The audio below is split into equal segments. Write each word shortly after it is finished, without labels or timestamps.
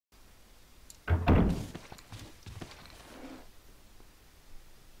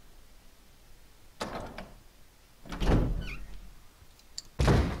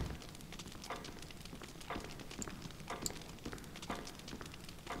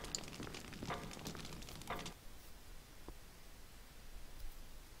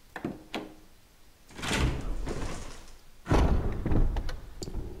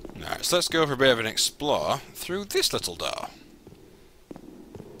So let's go for a bit of an explore through this little door.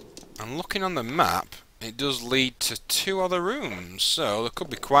 And looking on the map, it does lead to 2 other rooms, so there could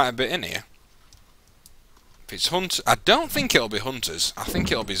be quite a bit in here. If it's hunters, I don't think it'll be hunters. I think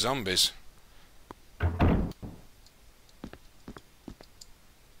it'll be zombies.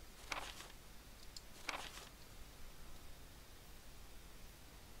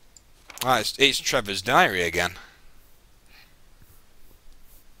 Ah, it's Trevor's diary again.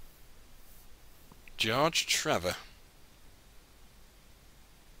 George Trevor.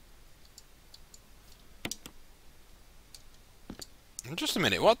 Just a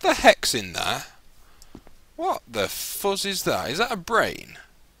minute, what the heck's in there? What the fuzz is that? Is that a brain?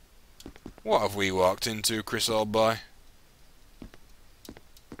 What have we walked into, Chris, old boy?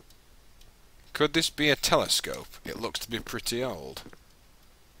 Could this be a telescope? It looks to be pretty old.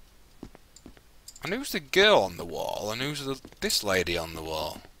 And who's the girl on the wall? And who's this lady on the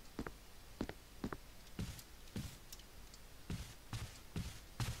wall?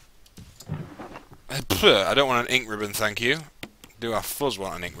 I don't want an ink ribbon, thank you. Do our fuzz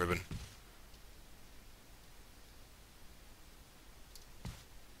want an ink ribbon?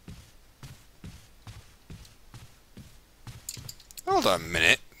 Hold on a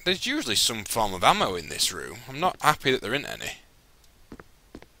minute. There's usually some form of ammo in this room. I'm not happy that there isn't any.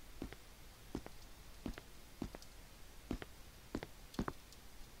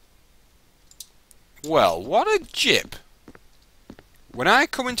 Well, what a jip. When I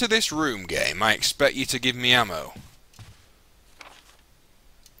come into this room game, I expect you to give me ammo.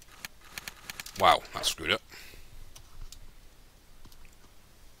 Wow, that screwed up.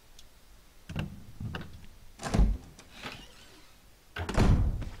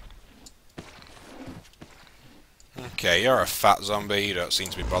 Okay, you're a fat zombie, you don't seem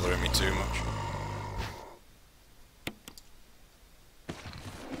to be bothering me too much.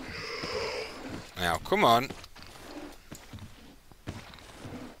 Now, come on.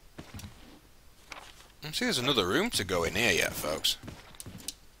 See, there's another room to go in here yet, folks.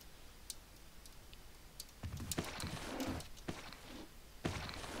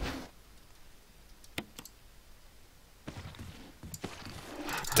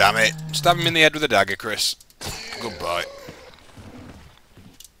 Damn it. Stab him in the head with a dagger, Chris. Good boy.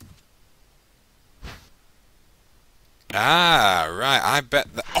 Ah, right, I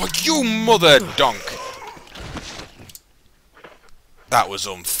bet that... Oh, you mother donk! That was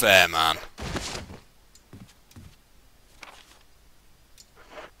unfair, man.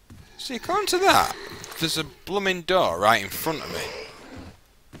 See, according to that, there's a blooming door right in front of me.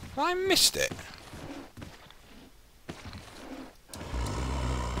 I missed it.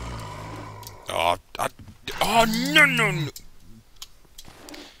 Oh, no.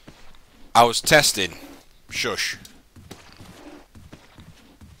 I was testing. Shush.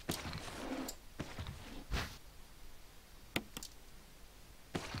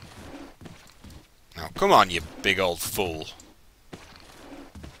 Now, come on, you big old fool.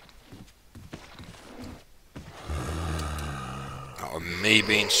 That was me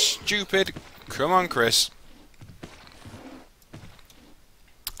being stupid. Come on, Chris.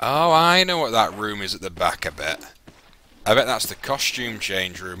 Oh, I know what that room is at the back, I bet. I bet that's the costume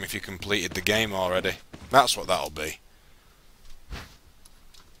change room if you completed the game already. That's what that'll be.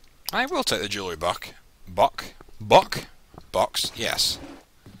 I will take the jewellery box. Box? Yes.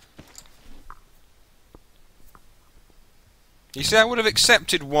 You see, I would have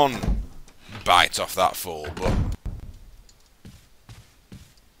accepted one bite off that fool, but...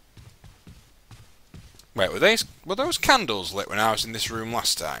 Wait, were those candles lit when I was in this room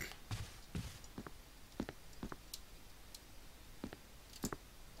last time?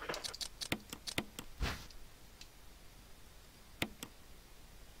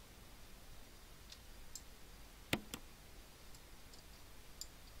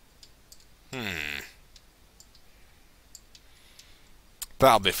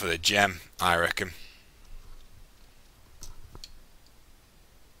 That'll be for the gem, I reckon.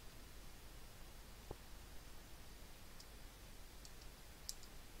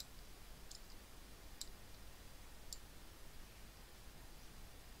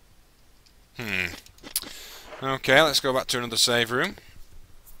 Okay, let's go back to another save room.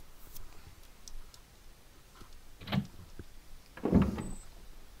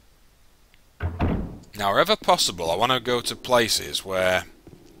 Now, wherever possible, I want to go to places where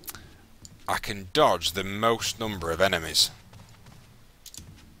I can dodge the most number of enemies.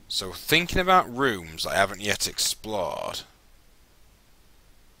 So, thinking about rooms I haven't yet explored.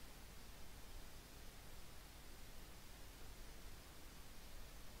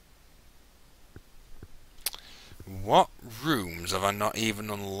 What rooms rooms have I not even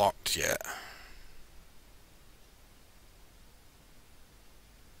unlocked yet?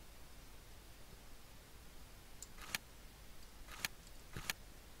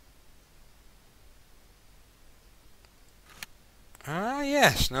 Ah,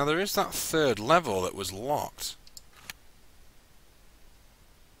 yes. Now there is that third level that was locked.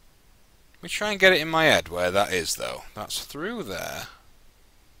 Let me try and get it in my head where that is, though. That's through there.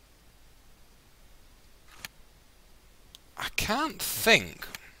 I can't think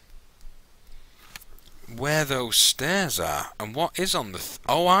where those stairs are and what is on the...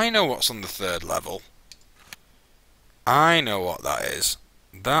 Oh, I know what's on the third level. I know what that is.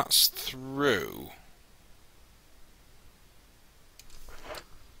 That's through...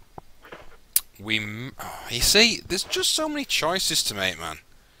 You see, there's just so many choices to make, man.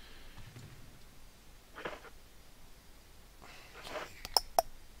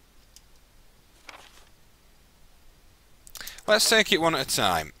 Let's take it one at a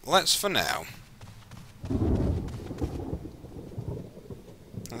time. Let's, for now,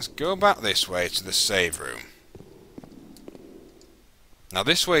 let's go back this way to the save room. Now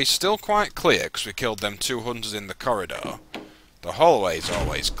this way is still quite clear because we killed them 2 hunters in the corridor. The hallway is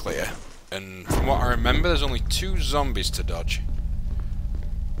always clear. And from what I remember, there's only 2 zombies to dodge.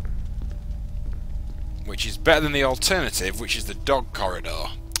 Which is better than the alternative, which is the dog corridor.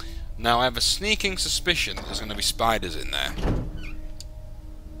 Now, I have a sneaking suspicion that there's going to be spiders in there.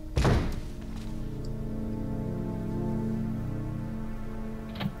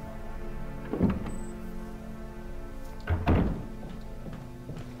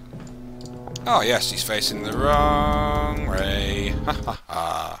 Oh yes, he's facing the wrong way. Ha ha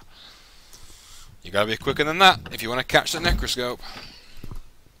ha. You gotta be quicker than that if you want to catch the necroscope.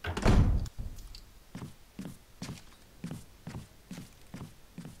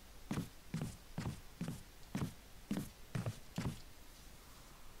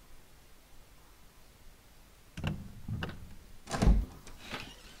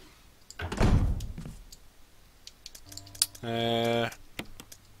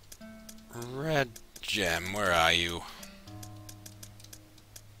 Red gem, where are you?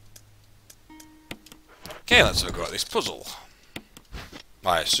 Okay, let's have a go at this puzzle.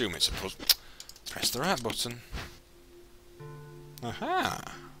 I assume it's a puzzle. Press the right button. Aha!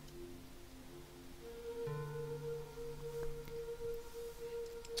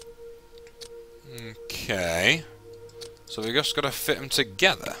 Okay. So we just gotta fit them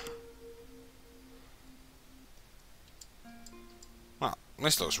together. Well,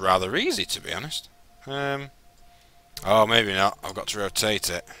 this looks rather easy, to be honest. Oh, maybe not. I've got to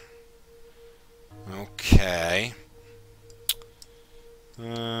rotate it. Okay.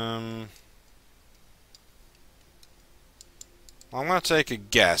 I'm going to take a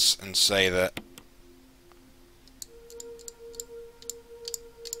guess and say that...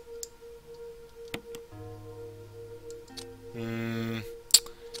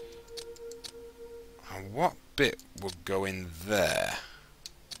 What bit would go in there?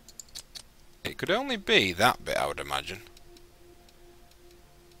 It could only be that bit, I would imagine.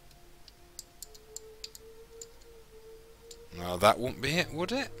 No, that wouldn't be it,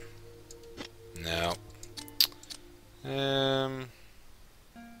 would it? No.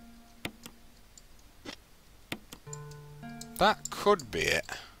 That could be it.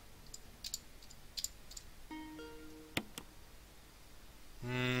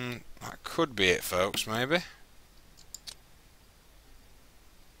 That could be it, folks, maybe.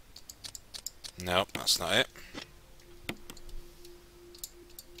 Nope, that's not it.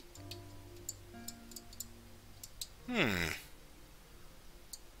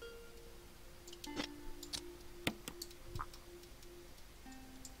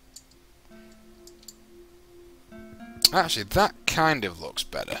 Actually, that kind of looks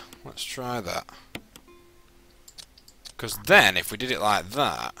better. Let's try that. Because then, if we did it like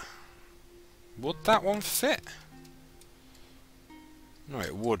that, would that one fit? No,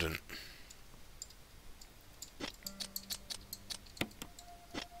 it wouldn't.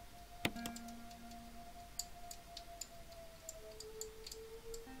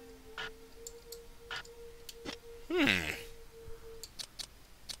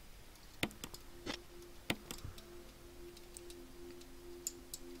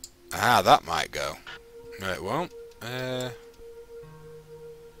 Ah, that might go. No, it won't.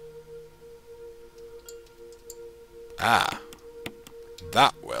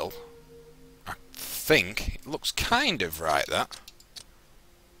 That will. I think. It looks kind of right, that.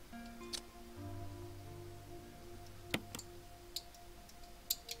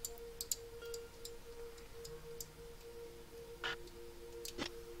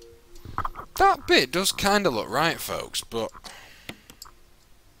 That bit does kind of look right, folks, but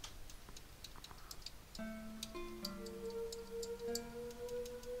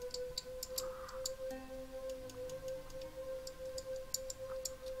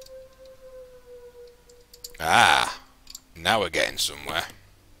Ah, now we're getting somewhere.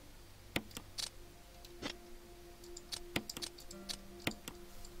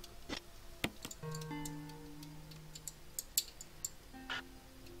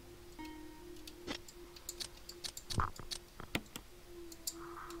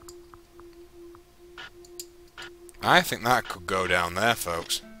 I think that could go down there,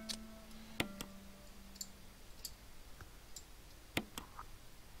 folks.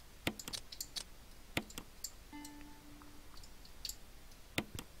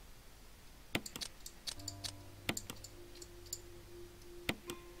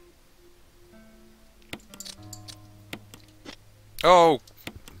 Oh,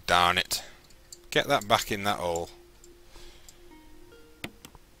 darn it. Get that back in that hole.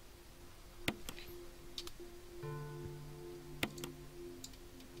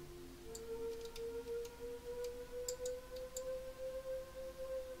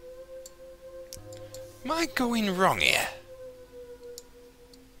 Am I going wrong here?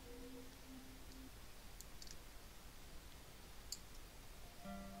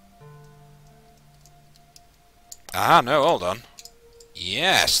 Ah, no, hold on.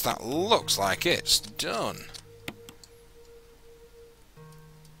 Yes, that looks like it's done.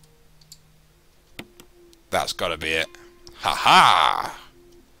 That's gotta be it. Ha-ha!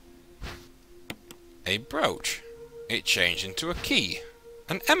 A brooch. It changed into a key.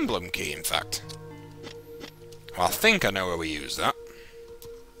 An emblem key, in fact. Well, I think I know where we use that.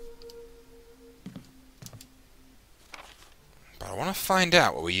 But I want to find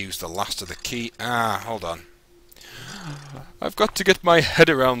out where we use the last of the key. Ah, hold on. I've got to get my head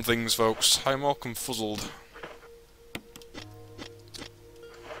around things, folks. I'm all confuzzled.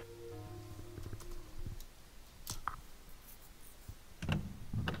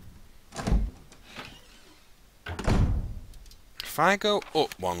 If I go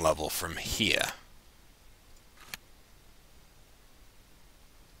up one level from here...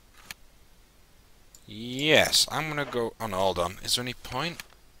 Yes, I'm gonna go... Oh no, hold on. Is there any point?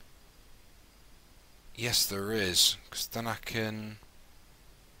 Yes, there is. Because then I can...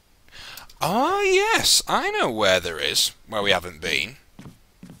 Oh, yes! I know where there is. Where we haven't been.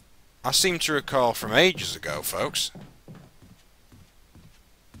 I seem to recall from ages ago, folks.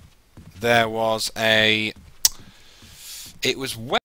 There was a... It was...